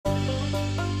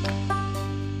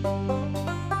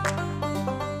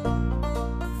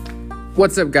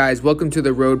What's up, guys? Welcome to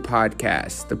the Road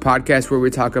Podcast, the podcast where we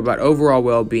talk about overall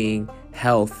well-being,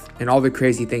 health, and all the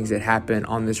crazy things that happen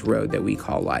on this road that we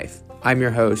call life. I'm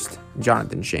your host,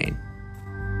 Jonathan Shane.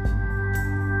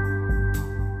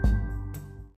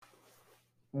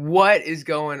 What is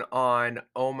going on?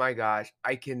 Oh my gosh,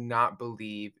 I cannot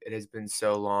believe it has been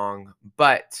so long,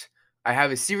 but I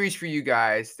have a series for you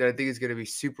guys that I think is going to be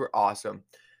super awesome.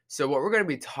 So what we're going to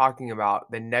be talking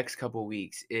about the next couple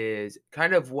weeks is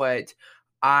kind of what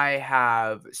I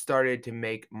have started to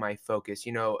make my focus.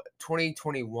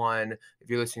 2021, if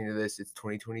you're listening to this, it's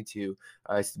 2022.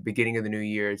 It's the beginning of the new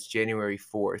year. It's January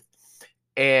 4th.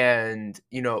 And,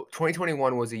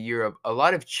 2021 was a year of a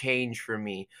lot of change for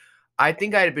me. I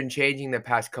think I had been changing the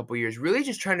past couple years, really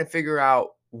just trying to figure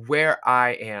out where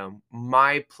I am,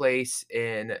 my place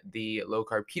in the low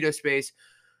carb keto space,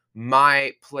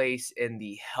 my place in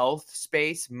the health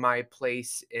space, my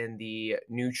place in the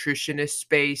nutritionist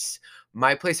space,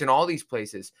 my place in all these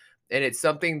places. And it's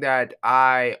something that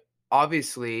I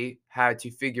obviously had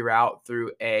to figure out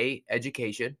through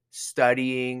education,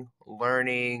 studying,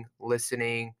 learning,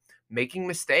 listening, making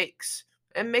mistakes,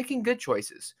 and making good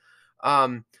choices.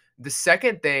 The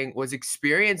second thing was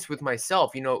experience with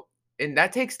myself, and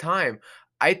that takes time.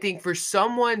 I think for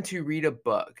someone to read a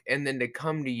book and then to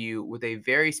come to you with a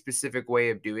very specific way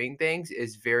of doing things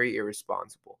is very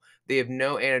irresponsible. They have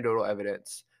no anecdotal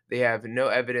evidence. They have no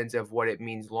evidence of what it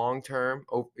means long term.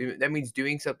 That means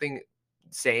doing something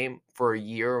same for a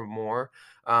year or more.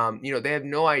 They have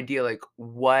no idea like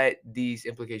what these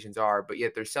implications are, but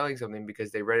yet they're selling something because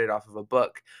they read it off of a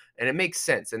book and it makes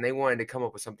sense and they wanted to come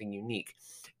up with something unique.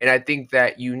 And I think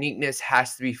that uniqueness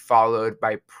has to be followed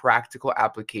by practical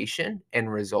application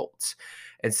and results.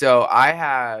 And so I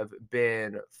have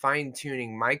been fine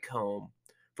tuning my comb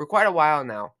for quite a while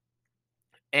now.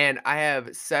 And I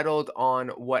have settled on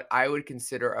what I would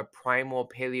consider a primal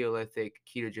Paleolithic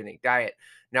ketogenic diet.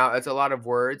 Now, it's a lot of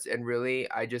words, and really,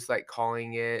 I just like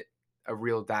calling it a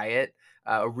real diet,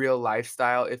 a real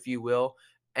lifestyle, if you will.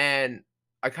 And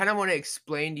I kind of want to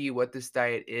explain to you what this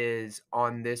diet is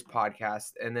on this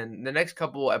podcast. And then the next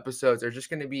couple episodes are just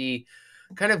going to be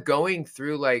kind of going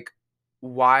through like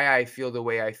why I feel the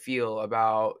way I feel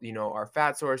about, our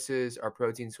fat sources, our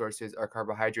protein sources, our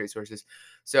carbohydrate sources.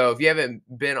 So if you haven't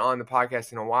been on the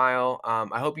podcast in a while,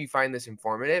 I hope you find this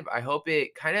informative. I hope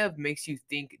it kind of makes you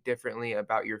think differently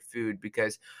about your food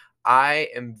because I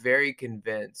am very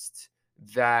convinced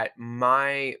that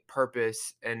my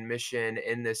purpose and mission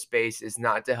in this space is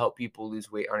not to help people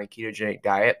lose weight on a ketogenic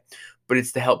diet, but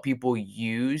it's to help people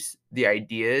use the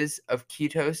ideas of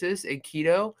ketosis and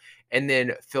keto and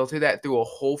then filter that through a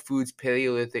whole foods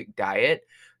Paleolithic diet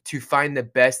to find the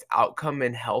best outcome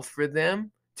and health for them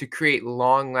to create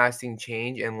long lasting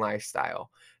change and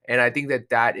lifestyle. And I think that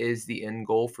that is the end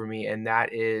goal for me. And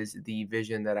that is the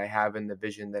vision that I have and the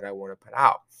vision that I want to put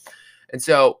out. And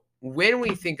so when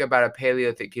we think about a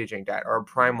Paleolithic ketogenic diet or a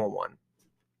primal one,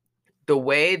 the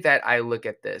way that I look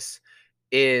at this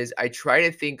is I try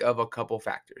to think of a couple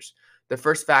factors. The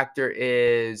first factor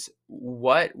is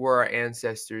what were our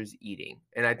ancestors eating?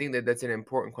 And I think that that's an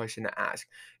important question to ask.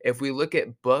 If we look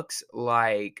at books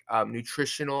like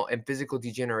Nutritional and Physical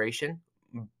Degeneration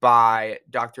by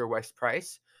Dr. Wes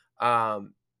Price,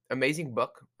 amazing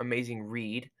book, amazing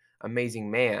read, amazing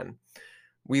man.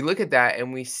 We look at that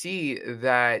and we see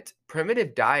that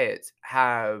primitive diets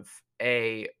have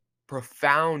a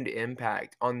profound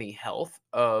impact on the health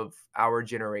of our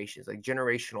generations, like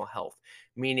generational health,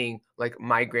 meaning like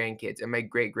my grandkids and my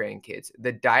great grandkids.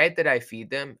 The diet that I feed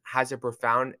them has a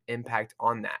profound impact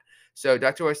on that. So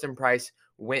Dr. Weston Price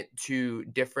went to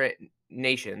different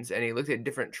nations and he looked at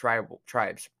different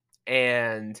tribes.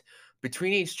 And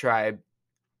between each tribe,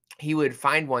 he would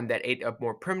find one that ate a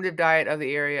more primitive diet of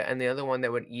the area and the other one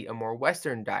that would eat a more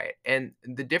Western diet. And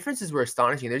the differences were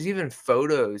astonishing. There's even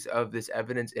photos of this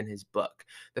evidence in his book.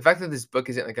 The fact that this book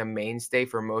isn't like a mainstay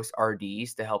for most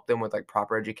RDs to help them with like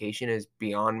proper education is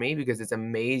beyond me because it's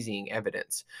amazing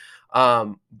evidence.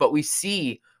 But we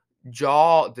see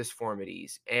jaw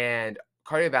disformities and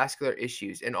cardiovascular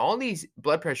issues and all these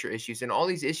blood pressure issues and all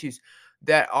these issues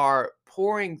that are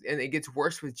pouring, and it gets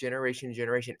worse with generation to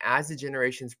generation. As the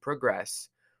generations progress,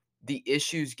 the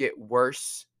issues get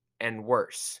worse and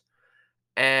worse.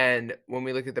 And when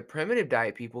we look at the primitive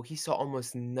diet people, he saw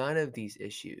almost none of these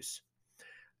issues.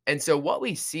 And so what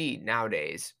we see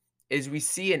nowadays is we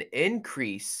see an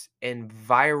increase in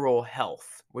viral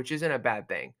health, which isn't a bad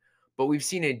thing, but we've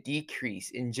seen a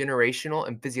decrease in generational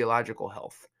and physiological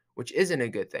health, which isn't a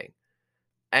good thing.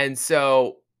 And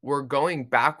so we're going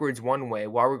backwards one way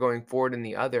while we're going forward in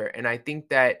the other. And I think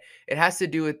that it has to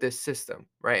do with this system,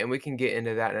 right? And we can get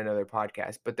into that in another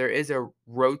podcast. But there is a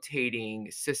rotating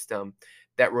system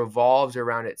that revolves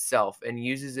around itself and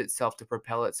uses itself to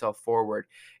propel itself forward.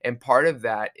 And part of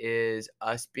that is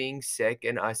us being sick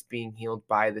and us being healed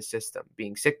by the system,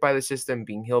 being sick by the system,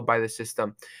 being healed by the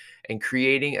system, and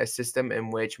creating a system in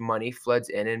which money floods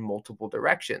in multiple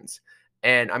directions.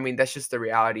 And I mean, that's just the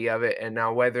reality of it. And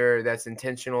now, whether that's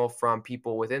intentional from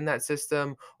people within that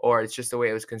system or it's just the way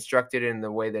it was constructed and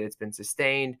the way that it's been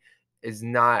sustained is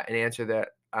not an answer that,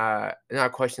 not a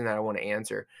question that I want to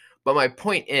answer. But my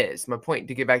point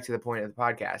to get back to the point of the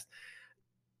podcast,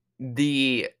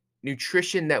 the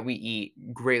nutrition that we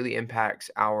eat greatly impacts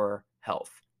our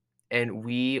health. And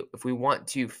if we want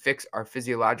to fix our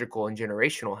physiological and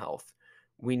generational health,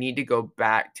 we need to go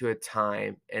back to a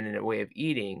time and in a way of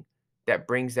eating that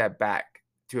brings that back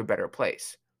to a better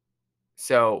place.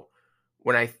 So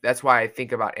that's why I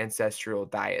think about ancestral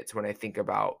diets when I think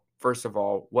about, first of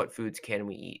all, what foods can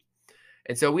we eat?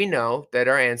 And so we know that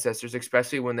our ancestors,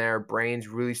 especially when their brains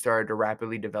really started to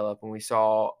rapidly develop, and we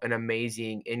saw an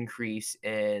amazing increase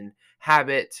in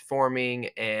habit forming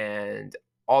and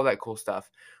all that cool stuff,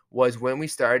 was when we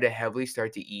started to heavily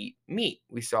start to eat meat.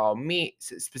 We saw meat,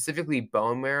 specifically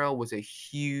bone marrow, was a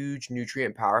huge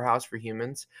nutrient powerhouse for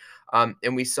humans.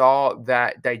 And we saw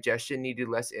that digestion needed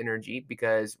less energy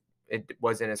because it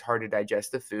wasn't as hard to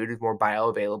digest the food, it was more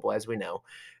bioavailable, as we know.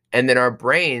 And then our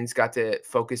brains got to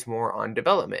focus more on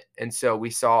development. And so we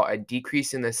saw a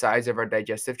decrease in the size of our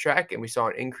digestive tract and we saw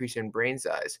an increase in brain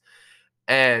size.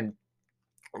 And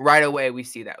right away we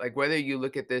see that. Like, whether you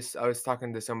look at this, I was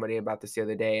talking to somebody about this the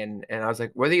other day, and I was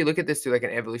like, whether you look at this through like an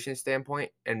evolution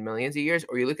standpoint and millions of years,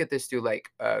 or you look at this through like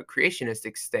a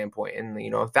creationistic standpoint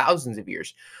and thousands of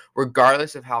years,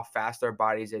 regardless of how fast our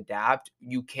bodies adapt,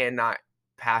 you cannot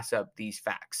pass up these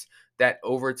facts that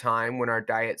over time, when our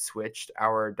diet switched,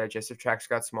 our digestive tracts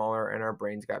got smaller and our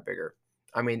brains got bigger.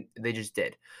 I mean, they just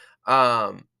did.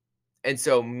 Um, and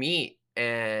so meat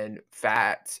and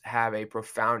fats have a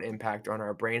profound impact on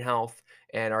our brain health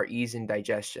and our ease in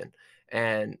digestion.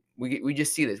 And we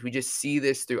just see this. We just see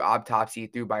this through autopsy,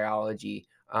 through biology.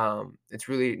 It's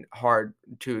really hard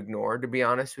to ignore, to be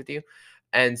honest with you.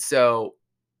 And so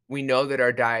we know that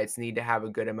our diets need to have a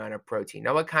good amount of protein.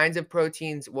 Now, what kinds of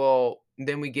proteins? Well,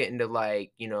 then we get into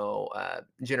like,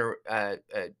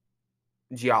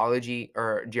 geology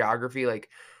or geography, like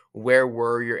where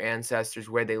were your ancestors,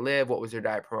 where they live, what was their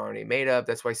diet primarily made of.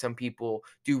 That's why some people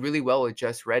do really well with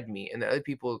just red meat, and the other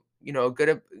people,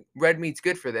 red meat's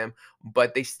good for them,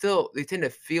 but they tend to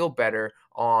feel better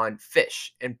on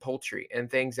fish and poultry and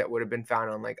things that would have been found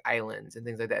on like islands and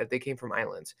things like that if they came from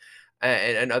islands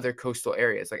and other coastal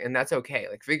areas. Like, and that's okay.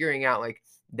 Like, figuring out like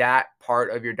that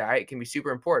part of your diet can be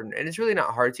super important, and it's really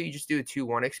not hard to. You just do a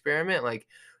 2-1 experiment. Like,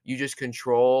 you just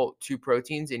control 2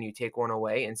 proteins and you take one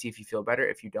away and see if you feel better.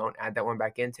 If you don't, add that one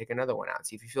back in, take another one out,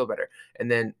 see if you feel better.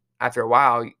 And then after a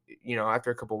while,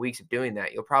 after a couple of weeks of doing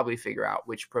that, you'll probably figure out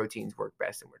which proteins work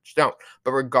best and which don't.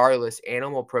 But regardless,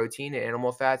 animal protein and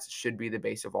animal fats should be the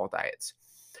base of all diets.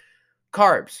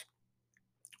 Carbs.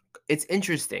 It's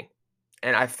interesting.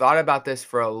 And I've thought about this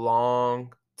for a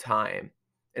long time.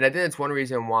 And I think that's one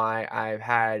reason why I've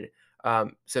had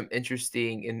some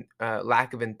interesting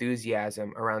lack of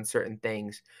enthusiasm around certain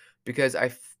things, because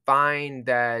I find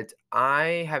that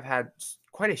I have had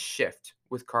quite a shift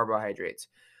with carbohydrates.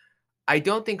 I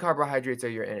don't think carbohydrates are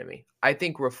your enemy. I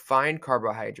think refined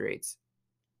carbohydrates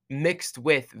mixed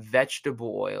with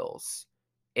vegetable oils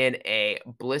in a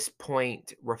bliss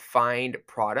point refined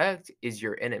product is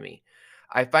your enemy.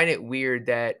 I find it weird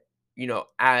that,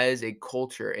 as a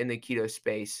culture in the keto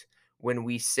space, when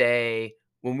we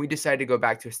decide to go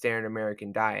back to a standard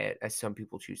American diet, as some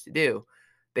people choose to do,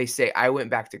 they say, I went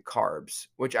back to carbs,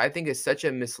 which I think is such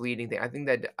a misleading thing. I think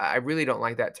that I really don't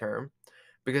like that term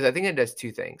because I think it does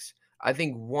 2 things. I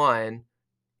think one,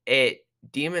 it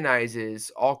demonizes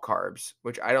all carbs,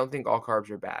 which I don't think all carbs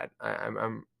are bad.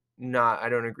 I'm not. I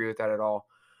don't agree with that at all.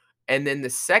 And then the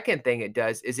second thing it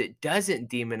does is it doesn't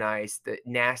demonize the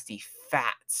nasty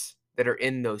fats that are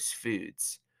in those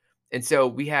foods. And so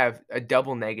we have a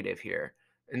double negative here,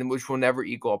 and which will never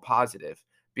equal a positive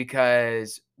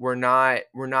because we're not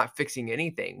fixing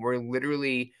anything. We're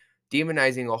literally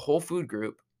demonizing a whole food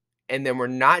group, and then we're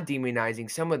not demonizing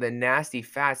some of the nasty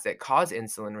fats that cause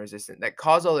insulin resistance, that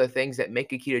cause all the things that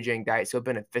make a ketogenic diet so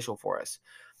beneficial for us.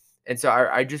 And so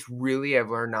I just really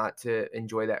have learned not to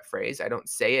enjoy that phrase. I don't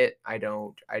say it. I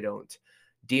don't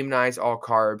demonize all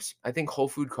carbs. I think whole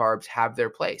food carbs have their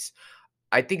place.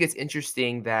 I think it's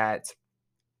interesting that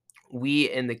we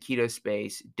in the keto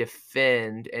space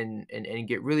defend and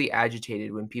get really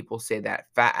agitated when people say that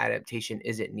fat adaptation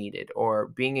isn't needed or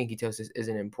being in ketosis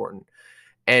isn't important.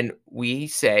 And we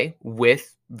say,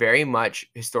 with very much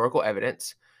historical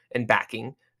evidence and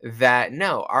backing, that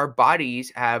no, our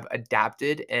bodies have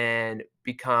adapted and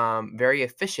become very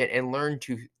efficient and learned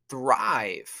to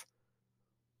thrive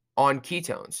on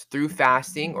ketones through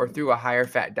fasting or through a higher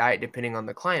fat diet, depending on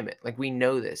the climate. Like, we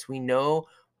know this. We know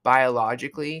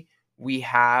biologically we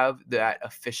have that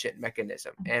efficient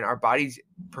mechanism, and our bodies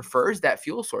prefers that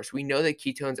fuel source. We know that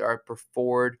ketones are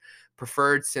a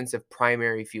preferred sense of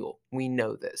primary fuel. We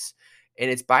know this,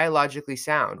 and it's biologically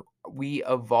sound. We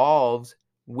evolved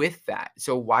with that.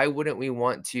 So why wouldn't we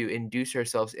want to induce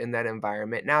ourselves in that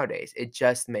environment nowadays? It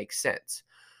just makes sense.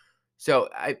 So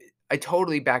I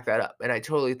totally back that up, and I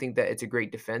totally think that it's a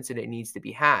great defense and it needs to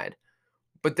be had.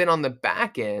 But then on the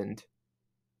back end,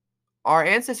 our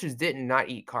ancestors didn't not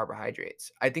eat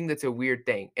carbohydrates. I think that's a weird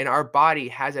thing. And our body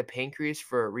has a pancreas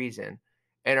for a reason.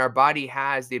 And our body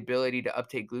has the ability to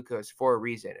uptake glucose for a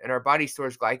reason. And our body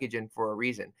stores glycogen for a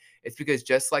reason. It's because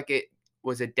just like it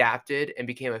was adapted and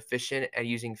became efficient at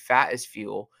using fat as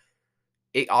fuel,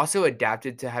 it also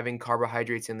adapted to having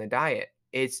carbohydrates in the diet.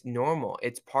 It's normal.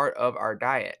 It's part of our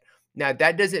diet. Now,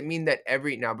 that doesn't mean that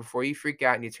now, before you freak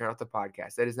out and you turn off the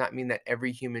podcast, that does not mean that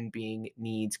every human being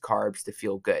needs carbs to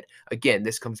feel good. Again,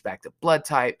 this comes back to blood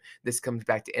type. This comes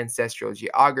back to ancestral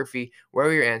geography. Where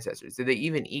were your ancestors? Did they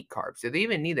even eat carbs? Did they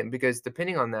even need them? Because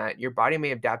depending on that, your body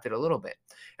may adapt it a little bit.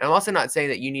 And I'm also not saying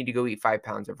that you need to go eat 5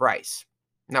 pounds of rice.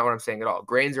 Not what I'm saying at all.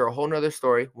 Grains are a whole nother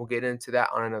story. We'll get into that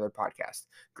on another podcast.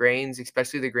 Grains,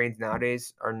 especially the grains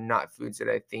nowadays, are not foods that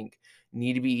I think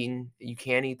need to be eaten. You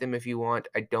can eat them if you want.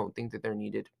 I don't think that they're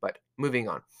needed, but moving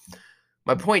on.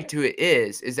 My point to it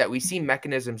is that we see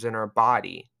mechanisms in our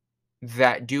body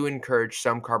that do encourage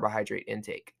some carbohydrate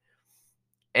intake.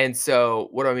 And so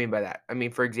what do I mean by that? I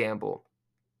mean, for example,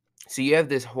 so you have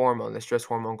this hormone, the stress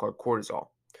hormone called cortisol.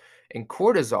 And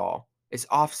cortisol is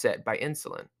offset by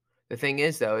insulin. The thing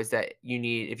is, though, is that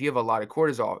if you have a lot of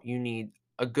cortisol, you need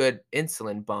a good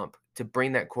insulin bump to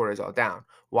bring that cortisol down.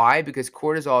 Why? Because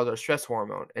cortisol is our stress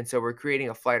hormone. And so we're creating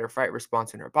a flight or fight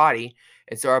response in our body.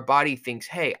 And so our body thinks,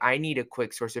 hey, I need a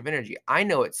quick source of energy. I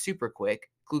know it's super quick.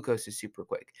 Glucose is super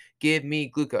quick. Give me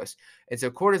glucose. And so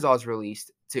cortisol is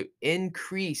released to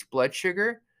increase blood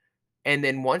sugar, and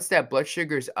then once that blood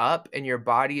sugar is up and your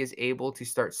body is able to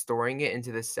start storing it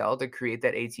into the cell to create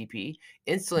that ATP,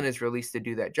 insulin is released to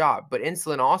do that job. But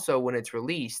insulin also, when it's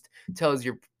released, tells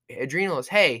your adrenals,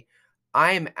 hey,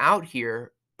 I am out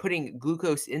here putting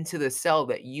glucose into the cell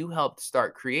that you helped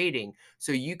start creating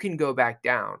so you can go back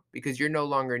down because you're no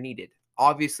longer needed.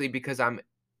 Obviously, because I'm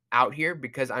out here,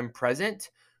 because I'm present,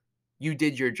 you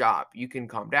did your job. You can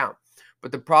calm down.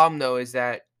 But the problem, though, is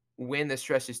that when the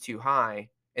stress is too high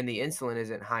and the insulin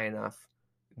isn't high enough,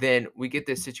 then we get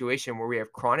this situation where we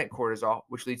have chronic cortisol,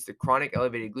 which leads to chronic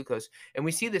elevated glucose. And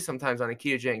we see this sometimes on a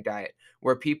ketogenic diet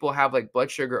where people have like blood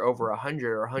sugar over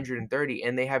 100 or 130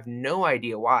 and they have no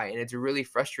idea why. And it's really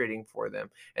frustrating for them.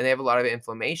 And they have a lot of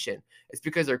inflammation. It's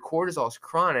because their cortisol is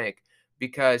chronic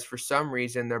because for some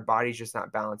reason their body's just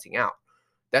not balancing out.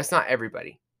 That's not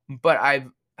everybody, but I've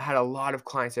had a lot of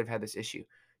clients that have had this issue.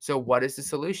 So what is the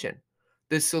solution?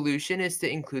 The solution is to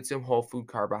include some whole food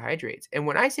carbohydrates. And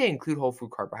when I say include whole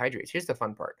food carbohydrates, here's the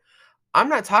fun part. I'm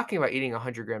not talking about eating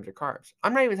 100 grams of carbs.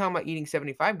 I'm not even talking about eating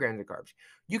 75 grams of carbs.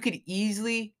 You could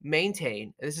easily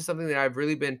maintain, and this is something that I've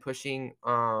really been pushing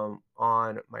on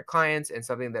my clients and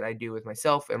something that I do with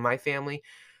myself and my family.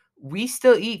 We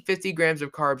still eat 50 grams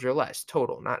of carbs or less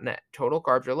total, not net. Total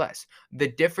carbs or less. The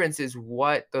difference is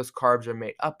what those carbs are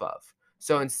made up of.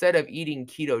 So instead of eating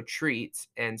keto treats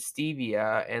and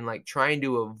stevia and like trying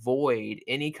to avoid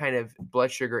any kind of blood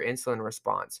sugar insulin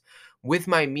response, with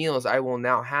my meals, I will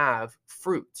now have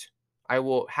fruit. I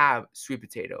will have sweet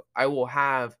potato. I will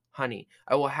have honey.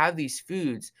 I will have these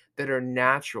foods that are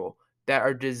natural, that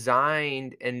are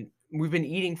designed and we've been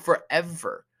eating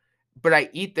forever, but I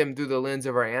eat them through the lens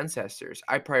of our ancestors.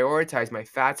 I prioritize my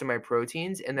fats and my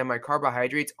proteins, and then my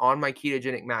carbohydrates on my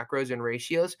ketogenic macros and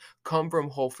ratios come from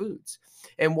whole foods.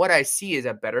 And what I see is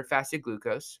a better fasted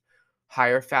glucose,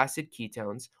 higher fasted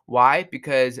ketones. Why?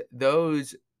 Because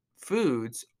those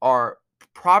foods are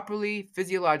properly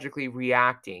physiologically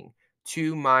reacting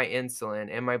to my insulin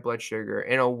and my blood sugar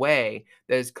in a way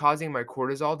that is causing my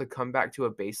cortisol to come back to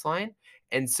a baseline,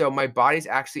 and so my body's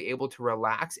actually able to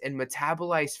relax and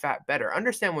metabolize fat better.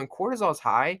 Understand, when cortisol is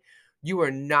high, you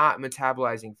are not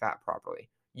metabolizing fat properly.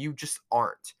 You just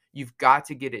aren't. You've got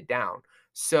to get it down.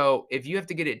 So if you have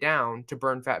to get it down to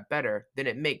burn fat better, then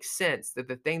it makes sense that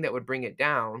the thing that would bring it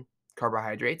down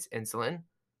carbohydrates, insulin.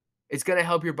 It's going to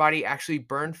help your body actually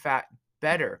burn fat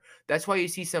better. That's why you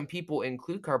see some people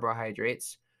include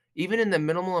carbohydrates, even in the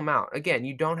minimal amount. Again,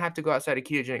 you don't have to go outside a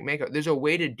ketogenic makeup. There's a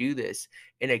way to do this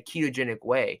in a ketogenic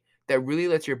way that really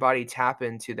lets your body tap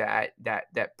into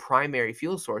that primary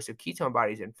fuel source of ketone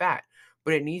bodies and fat.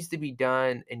 But it needs to be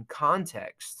done in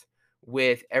context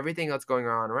with everything else going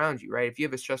on around you, right? If you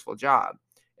have a stressful job,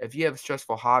 if you have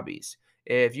stressful hobbies,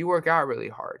 if you work out really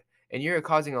hard, and you're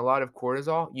causing a lot of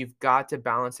cortisol, you've got to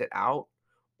balance it out.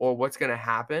 Or what's going to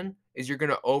happen is you're going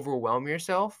to overwhelm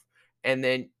yourself and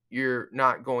then you're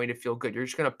not going to feel good. You're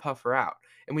just going to puffer out.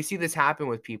 And we see this happen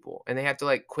with people and they have to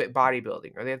like quit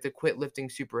bodybuilding or they have to quit lifting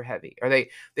super heavy or they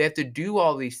have to do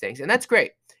all these things. And that's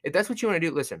great. If that's what you want to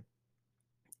do, listen,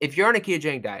 if you're on a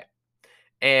ketogenic diet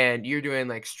and you're doing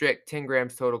like strict 10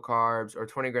 grams total carbs or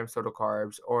 20 grams total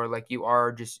carbs, or like you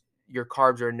are just your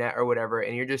carbs are net or whatever,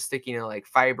 and you're just sticking to like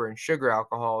fiber and sugar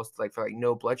alcohols, like for like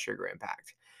no blood sugar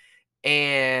impact,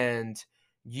 and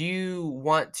you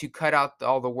want to cut out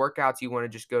all the workouts, you want to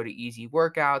just go to easy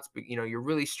workouts, but you're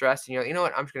really stressed and you're like, you know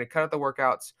what, I'm just going to cut out the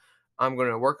workouts. I'm going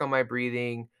to work on my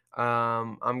breathing.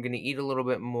 I'm going to eat a little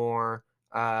bit more,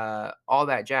 all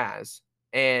that jazz.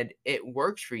 And it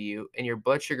works for you and your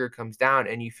blood sugar comes down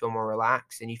and you feel more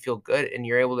relaxed and you feel good and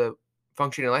you're able to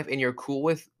function in life and you're cool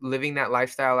with living that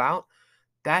lifestyle out.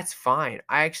 That's fine.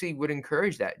 I actually would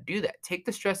encourage that. Do that. Take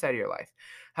the stress out of your life.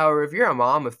 However, if you're a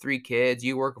mom of 3 kids,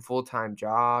 you work a full-time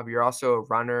job, you're also a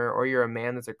runner, or you're a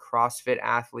man that's a CrossFit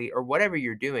athlete, or whatever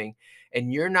you're doing,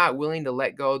 and you're not willing to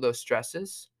let go of those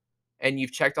stresses, and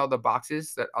you've checked all the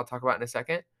boxes that I'll talk about in a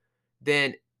second,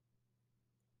 then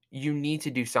you need to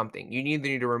do something. You need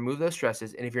to remove those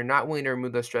stresses. And if you're not willing to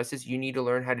remove those stresses, you need to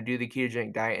learn how to do the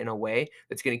ketogenic diet in a way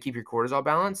that's going to keep your cortisol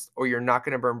balanced, or you're not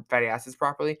going to burn fatty acids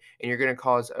properly, and you're going to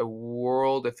cause a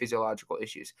world of physiological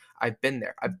issues. I've been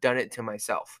there. I've done it to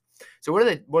myself. So what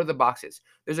are the boxes?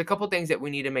 There's a couple things that we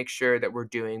need to make sure that we're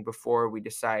doing before we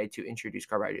decide to introduce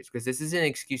carbohydrates, because this is an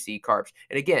excuse to eat carbs.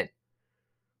 And again,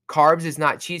 carbs is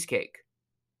not cheesecake.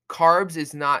 Carbs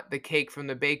is not the cake from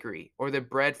the bakery or the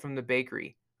bread from the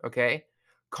bakery, okay?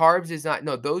 Carbs is not,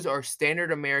 no, those are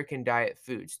standard American diet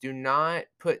foods. Do not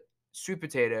put sweet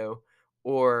potato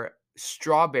or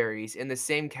strawberries in the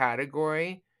same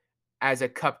category as a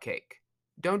cupcake.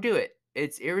 Don't do it.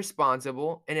 It's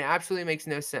irresponsible and it absolutely makes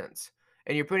no sense.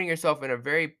 And you're putting yourself in a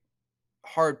very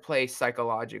hard place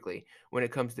psychologically when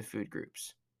it comes to food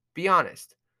groups. Be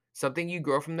honest. Something you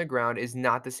grow from the ground is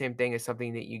not the same thing as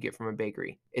something that you get from a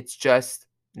bakery. It's just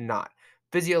not.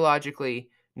 Physiologically,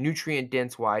 nutrient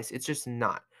dense wise, it's just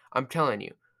not. I'm telling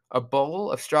you, a bowl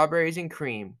of strawberries and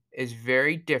cream is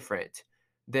very different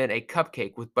than a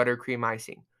cupcake with buttercream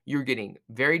icing. You're getting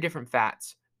very different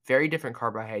fats, very different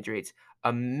carbohydrates,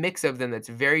 a mix of them that's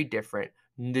very different.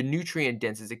 The nutrient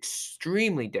dense is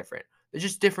extremely different. They're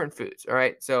just different foods, all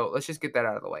right? So let's just get that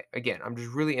out of the way. Again, I'm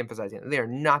just really emphasizing it. They are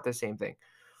not the same thing.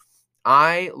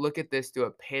 I look at this through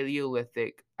a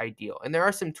Paleolithic ideal, and there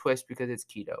are some twists because it's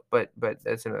keto, but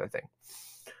that's another thing.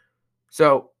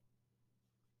 So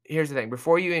here's the thing: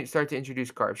 before you start to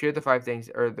introduce carbs, here are the 5 things,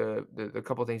 or the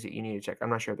couple things that you need to check. I'm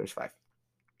not sure if there's 5.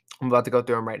 I'm about to go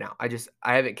through them right now.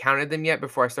 I haven't counted them yet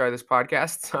before I started this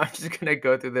podcast, so I'm just gonna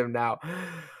go through them now.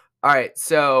 All right,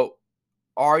 so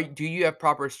do you have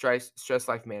proper stress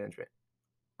life management?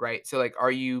 Right? So like,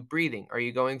 are you breathing? Are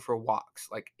you going for walks?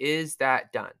 Like, is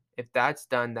that done? If that's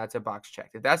done, that's a box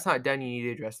checked. If that's not done, you need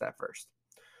to address that first.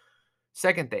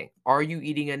 Second thing, are you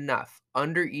eating enough?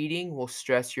 Under eating will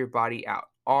stress your body out.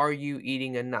 Are you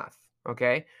eating enough?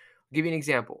 Okay. I'll give you an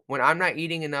example. When I'm not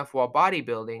eating enough while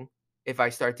bodybuilding, if I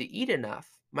start to eat enough,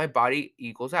 my body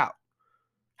equals out.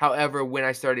 However, when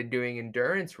I started doing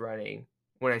endurance running,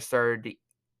 when I started to,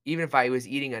 even if I was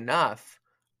eating enough,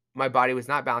 my body was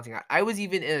not balancing out. I was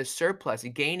even in a surplus,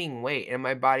 gaining weight, and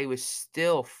my body was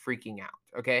still freaking out.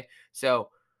 Okay. So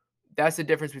that's the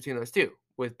difference between those two.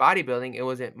 With bodybuilding, it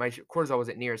wasn't, my cortisol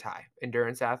wasn't near as high.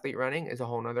 Endurance athlete running is a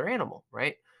whole nother animal,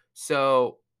 right?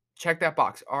 So check that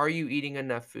box. Are you eating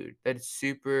enough food? That is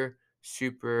super,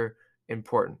 super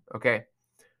important. Okay.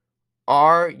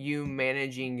 Are you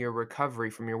managing your recovery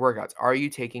from your workouts? Are you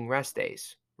taking rest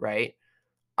days? Right.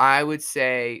 I would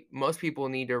say most people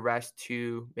need to rest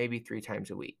 2, maybe 3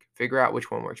 times a week. Figure out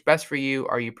which one works best for you.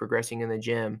 Are you progressing in the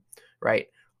gym? Right.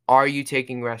 Are you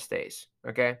taking rest days?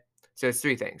 Okay. So it's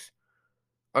 3 things.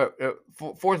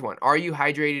 Fourth one, are you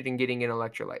hydrated and getting in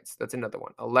electrolytes? That's another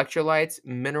one. Electrolytes,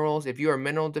 minerals. If you are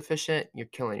mineral deficient, you're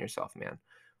killing yourself, man.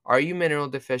 Are you mineral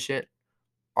deficient?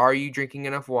 Are you drinking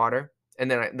enough water? And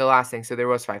then the last thing, so there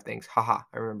was 5 things. Haha,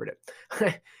 I remembered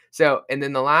it. So, and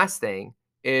then the last thing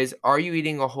is, are you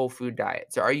eating a whole food diet?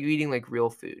 So are you eating like real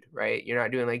food, right? You're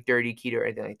not doing like dirty keto or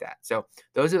anything like that. So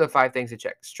those are the 5 things to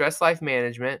check. Stress life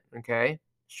management, okay?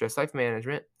 Stress life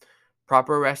management,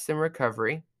 proper rest and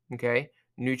recovery, okay?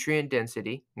 Nutrient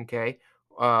density, okay?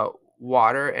 Uh,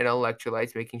 water and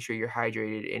electrolytes, making sure you're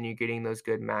hydrated and you're getting those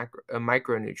good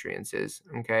micronutrients,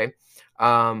 okay?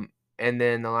 And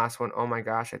then the last one, oh my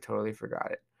gosh, I totally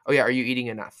forgot it. Oh yeah, are you eating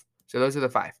enough? So those are the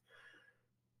 5.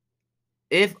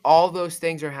 If all those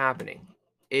things are happening,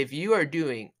 if you are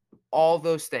doing all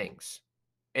those things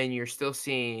and you're still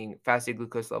seeing fasted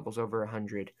glucose levels over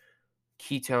 100,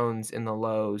 ketones in the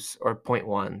lows or point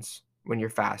ones when you're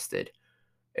fasted,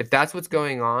 if that's what's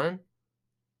going on,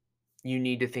 you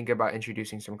need to think about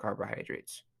introducing some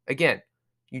carbohydrates. Again,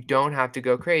 you don't have to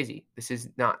go crazy. This is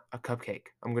not a cupcake.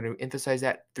 I'm going to emphasize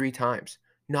that 3 times.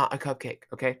 Not a cupcake,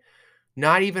 okay?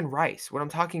 Not even rice. What I'm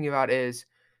talking about is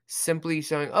simply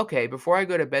saying, okay, before I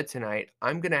go to bed tonight,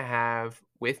 I'm going to have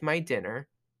with my dinner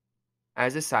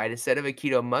as a side, instead of a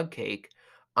keto mug cake,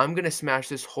 I'm going to smash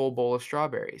this whole bowl of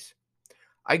strawberries.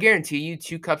 I guarantee you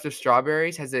 2 cups of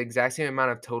strawberries has the exact same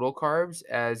amount of total carbs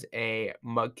as a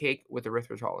mug cake with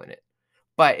erythritol in it.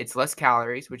 But it's less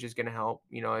calories, which is going to help,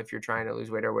 if you're trying to lose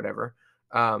weight or whatever.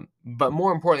 But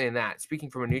more importantly than that,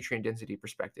 speaking from a nutrient density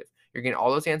perspective, you're getting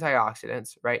all those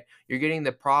antioxidants, right? You're getting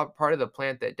the part of the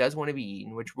plant that does want to be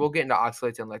eaten, which we'll get into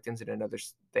oxalates and lectins in another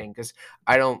thing, because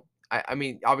I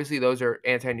mean, obviously those are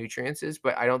anti-nutrients,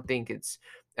 but I don't think it's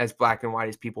as black and white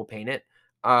as people paint it.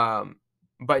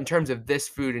 But in terms of this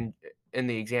food, in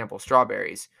the example,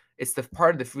 strawberries, it's the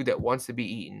part of the food that wants to be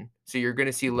eaten. So you're going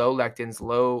to see low lectins,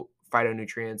 low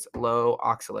phytonutrients, low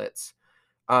oxalates,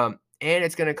 and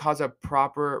it's going to cause a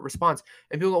proper response.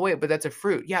 And people go, wait, but that's a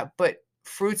fruit. Yeah, but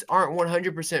fruits aren't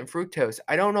 100% fructose.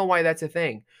 I don't know why that's a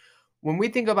thing. When we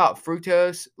think about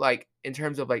fructose, like in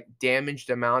terms of like damaged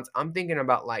amounts, I'm thinking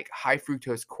about like high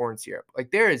fructose corn syrup.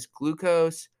 Like there is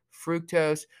glucose,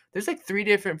 fructose. There's like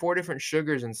 4 different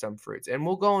sugars in some fruits. And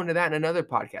we'll go into that in another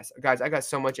podcast. Guys, I got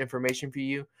so much information for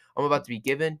you. I'm about to be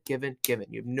given. You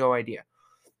have no idea.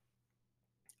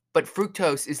 But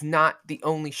fructose is not the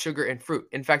only sugar in fruit.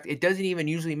 In fact, it doesn't even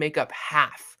usually make up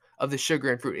half of the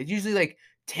sugar in fruit. It's usually like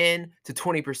 10 to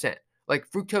 20%. Like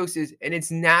fructose is, and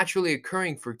it's naturally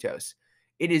occurring fructose.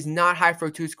 It is not high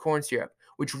fructose corn syrup,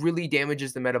 which really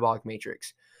damages the metabolic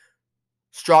matrix.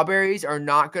 Strawberries are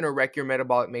not going to wreck your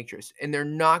metabolic matrix, and they're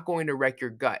not going to wreck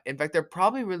your gut. In fact, they're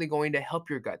probably really going to help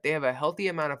your gut. They have a healthy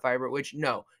amount of fiber, which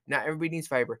no, not everybody needs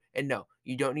fiber. And no,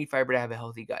 you don't need fiber to have a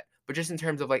healthy gut. But just in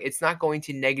terms of like, it's not going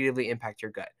to negatively impact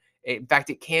your gut. In fact,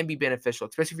 it can be beneficial,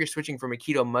 especially if you're switching from a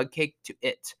keto mug cake to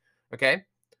it. Okay?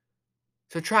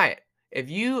 So try it. If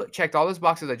you checked all those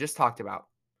boxes I just talked about,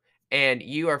 and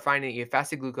you are finding that you have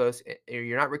fasted glucose, or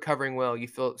you're not recovering well, you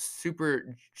feel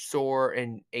super sore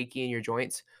and achy in your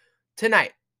joints,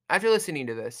 tonight, after listening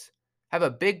to this, have a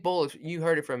big bowl of, you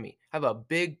heard it from me, have a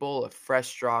big bowl of fresh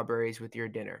strawberries with your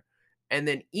dinner. And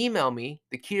then email me,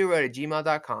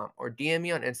 theketoroad@gmail.com, or DM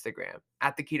me on Instagram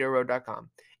 @theketoroad.com,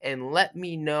 and let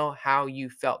me know how you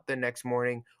felt the next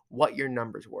morning, what your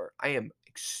numbers were. I am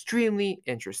extremely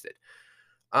interested.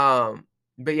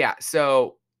 But yeah,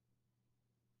 so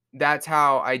that's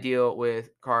how I deal with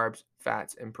carbs,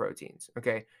 fats, and proteins.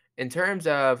 Okay. In terms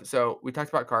of, so we talked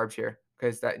about carbs here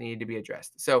because that needed to be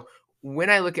addressed. So when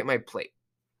I look at my plate,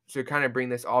 so kind of bring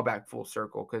this all back full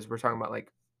circle because we're talking about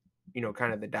like,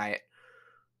 kind of the diet.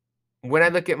 When I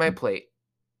look at my plate,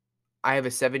 I have a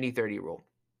 70-30 rule.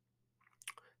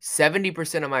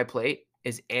 70% of my plate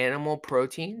is animal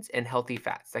proteins and healthy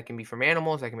fats. That can be from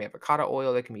animals, that can be avocado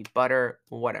oil, that can be butter,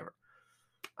 whatever.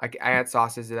 I add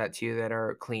sauces to that too that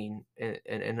are clean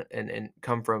and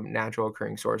come from natural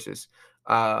occurring sources.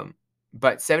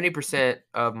 But 70%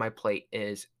 of my plate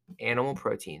is animal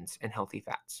proteins and healthy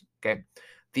fats. Okay.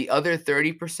 The other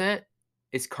 30%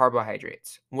 is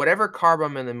carbohydrates. Whatever carb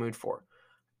I'm in the mood for.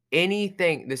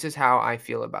 Anything, this is how I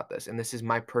feel about this. And this is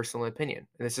my personal opinion.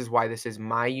 And this is why this is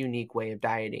my unique way of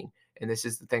dieting. And this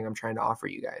is the thing I'm trying to offer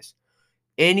you guys.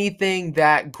 Anything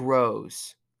that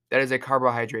grows that is a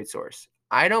carbohydrate source,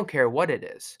 I don't care what it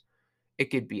is. It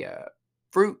could be a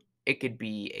fruit, it could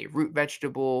be a root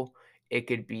vegetable, it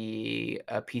could be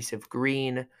a piece of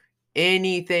green.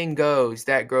 Anything goes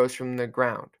that grows from the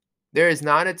ground. There is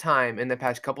not a time in the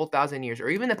past couple thousand years, or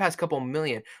even the past couple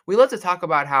million. We love to talk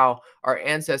about how our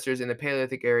ancestors in the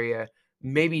Paleolithic area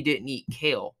maybe didn't eat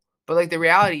kale. But like the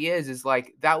reality is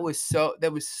like that was so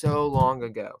long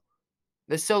ago.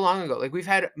 That's so long ago. Like we've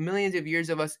had millions of years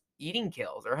of us eating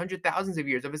kales, or hundred thousands of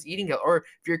years of us eating kale, or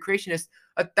if you're a creationist,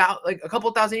 like a couple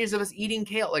thousand years of us eating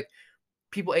kale. Like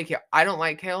people ate kale. I don't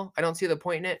like kale. I don't see the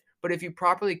point in it. But if you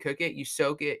properly cook it, you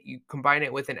soak it, you combine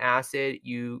it with an acid,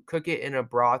 you cook it in a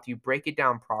broth, you break it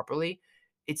down properly,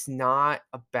 it's not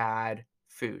a bad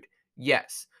food.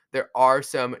 Yes, there are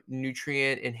some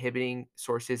nutrient inhibiting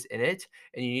sources in it,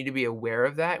 and you need to be aware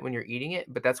of that when you're eating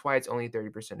it, but that's why it's only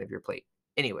 30% of your plate.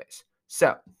 Anyways,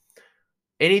 so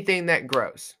anything that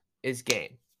grows is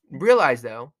gain. Realize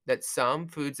though that some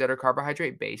foods that are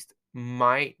carbohydrate based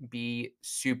might be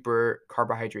super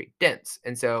carbohydrate dense.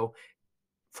 And so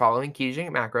following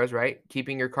ketogenic macros, right?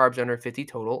 Keeping your carbs under 50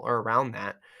 total or around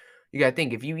that. You got to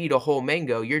think if you eat a whole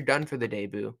mango, you're done for the day,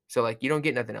 boo. So like you don't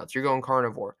get nothing else. You're going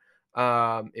carnivore.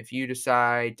 If you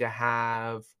decide to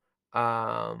have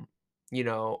um,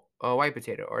 a white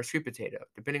potato or a sweet potato,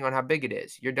 depending on how big it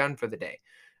is, you're done for the day.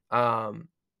 Um,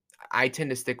 I tend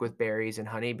to stick with berries and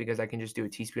honey because I can just do a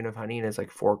teaspoon of honey and it's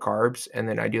like 4 carbs. And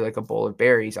then I do like a bowl of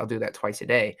berries. I'll do that twice a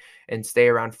day and stay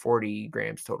around 40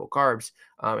 grams total carbs.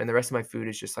 And the rest of my food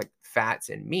is just like fats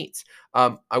and meats.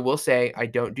 I will say I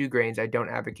don't do grains. I don't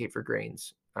advocate for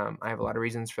grains. I have a lot of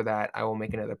reasons for that. I will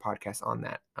make another podcast on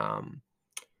that.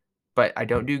 But I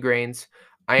don't do grains.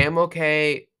 I am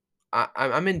okay.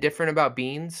 I'm indifferent about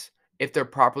beans if they're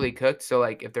properly cooked. So,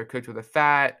 like, if they're cooked with a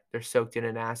fat, they're soaked in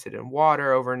an acid and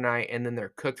water overnight, and then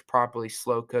they're cooked properly,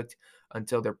 slow cooked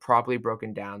until they're properly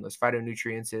broken down. Those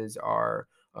phytonutrients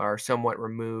are somewhat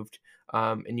removed,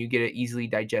 and you get an easily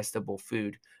digestible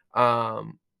food.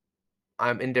 Um,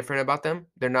 I'm indifferent about them.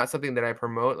 They're not something that I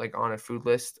promote like on a food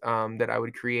list that I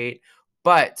would create.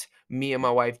 But me and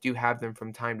my wife do have them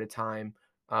from time to time.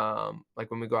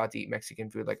 Like when we go out to eat Mexican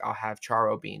food, like I'll have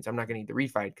charo beans. I'm not gonna eat the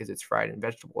refried because it's fried in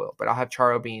vegetable oil, but I'll have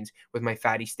charo beans with my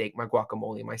fatty steak, my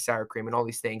guacamole, my sour cream, and all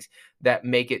these things that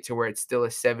make it to where it's still a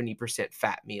 70%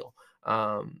 fat meal.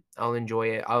 I'll enjoy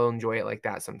it. I'll enjoy it like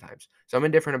that sometimes. So I'm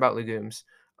indifferent about legumes.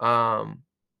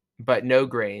 But no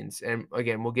grains. And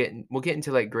again, we'll get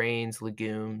into like grains,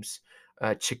 legumes,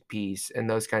 chickpeas, and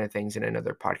those kind of things in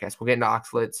another podcast. We'll get into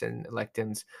oxalates and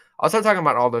lectins. I'll start talking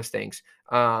about all those things.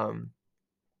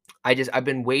 I've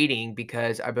been waiting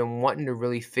because I've been wanting to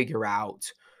really figure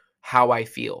out how I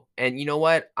feel. And you know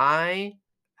what? So I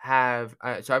have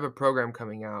a program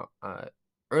coming out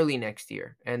early next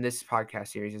year, and this podcast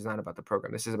series is not about the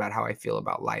program. This is about how I feel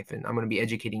about life, and I'm going to be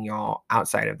educating y'all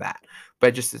outside of that.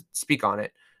 But just to speak on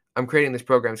it, I'm creating this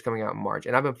program. It's coming out in March,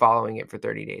 and I've been following it for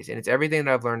 30 days, and it's everything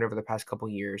that I've learned over the past couple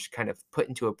years, kind of put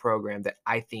into a program that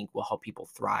I think will help people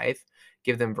thrive,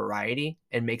 give them variety,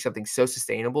 and make something so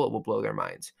sustainable it will blow their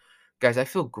minds. Guys, I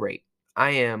feel great. I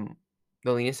am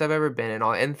the leanest I've ever been and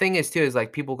all. And the thing is too is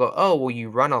like people go, "Oh, well, you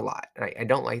run a lot." And I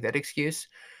don't like that excuse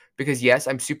because yes,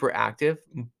 I'm super active,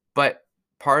 but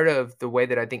part of the way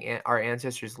that I think our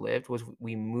ancestors lived was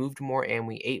we moved more and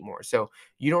we ate more. So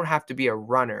you don't have to be a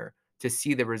runner to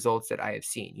see the results that I have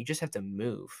seen. You just have to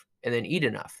move and then eat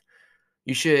enough.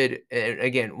 You should, and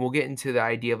again, we'll get into the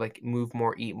idea of like move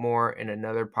more, eat more in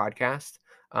another podcast.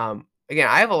 Again,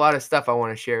 I have a lot of stuff I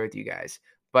want to share with you guys,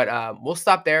 but we'll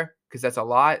stop there because that's a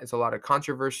lot. It's a lot of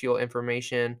controversial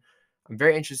information. I'm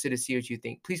very interested to see what you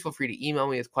think. Please feel free to email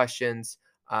me with questions.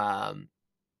 Um,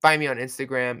 Find me on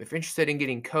Instagram. If you're interested in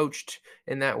getting coached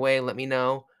in that way, let me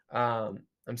know.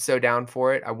 I'm so down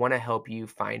for it. I want to help you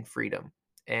find freedom,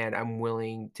 and I'm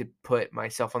willing to put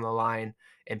myself on the line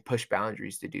and push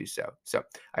boundaries to do so. So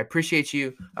I appreciate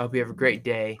you. I hope you have a great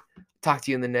day. Talk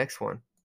to you in the next one.